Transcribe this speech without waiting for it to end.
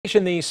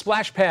The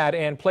splash pad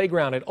and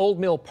playground at Old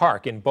Mill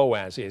Park in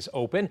Boaz is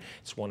open.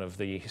 It's one of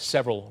the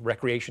several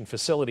recreation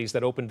facilities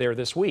that opened there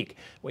this week.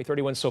 WAAY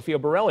 31's Sophia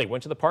Borelli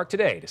went to the park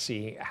today to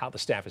see how the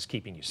staff is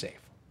keeping you safe.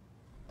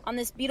 On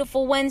this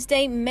beautiful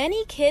Wednesday,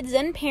 many kids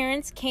and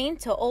parents came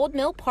to Old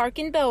Mill Park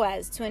in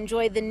Boaz to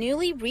enjoy the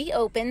newly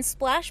reopened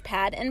splash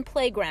pad and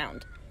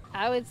playground.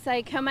 I would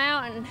say come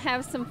out and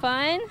have some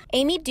fun.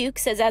 Amy Duke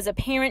says as a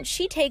parent,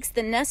 she takes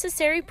the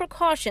necessary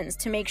precautions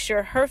to make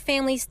sure her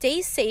family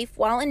stays safe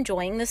while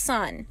enjoying the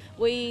sun.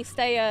 We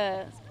stay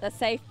a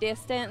safe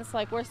distance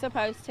like we're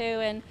supposed to,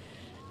 and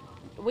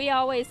we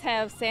always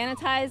have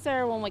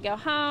sanitizer when we go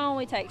home.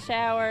 We take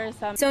showers.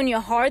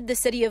 Sonia Hard, the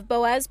City of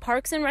Boaz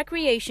Parks and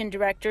Recreation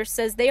Director,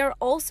 says they are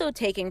also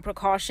taking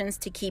precautions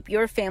to keep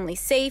your family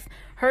safe.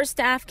 Her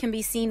staff can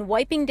be seen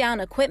wiping down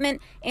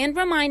equipment and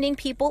reminding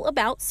people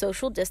about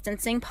social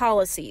distancing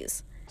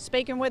policies.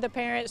 Speaking with the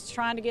parents,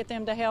 trying to get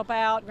them to help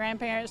out,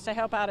 grandparents to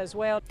help out as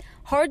well.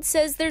 Hard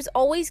says there's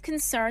always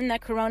concern that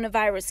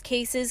coronavirus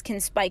cases can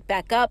spike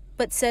back up,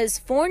 but says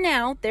for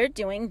now they're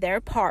doing their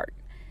part.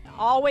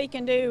 All we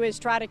can do is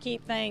try to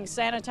keep things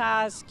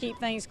sanitized, keep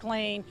things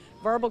clean,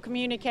 verbal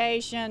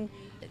communication.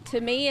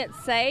 To me, it's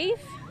safe.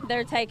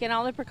 They're taking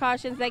all the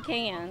precautions they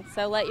can,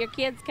 so let your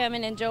kids come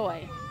and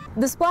enjoy.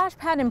 The splash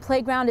pad and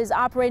playground is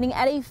operating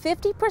at a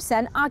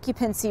 50%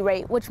 occupancy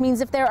rate, which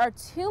means if there are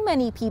too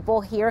many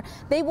people here,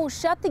 they will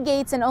shut the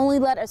gates and only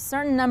let a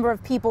certain number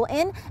of people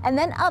in, and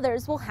then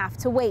others will have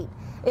to wait.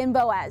 In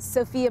Boaz,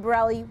 Sophia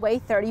Borelli, WAAY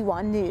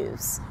 31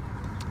 News.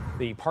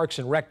 The Parks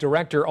and Rec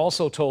director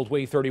also told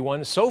WAAY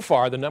 31 so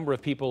far the number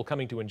of people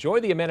coming to enjoy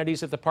the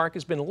amenities at the park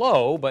has been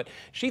low, but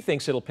she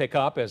thinks it'll pick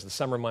up as the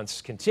summer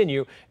months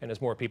continue and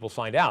as more people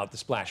find out the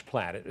splash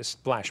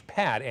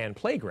pad and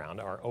playground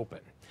are open.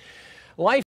 Life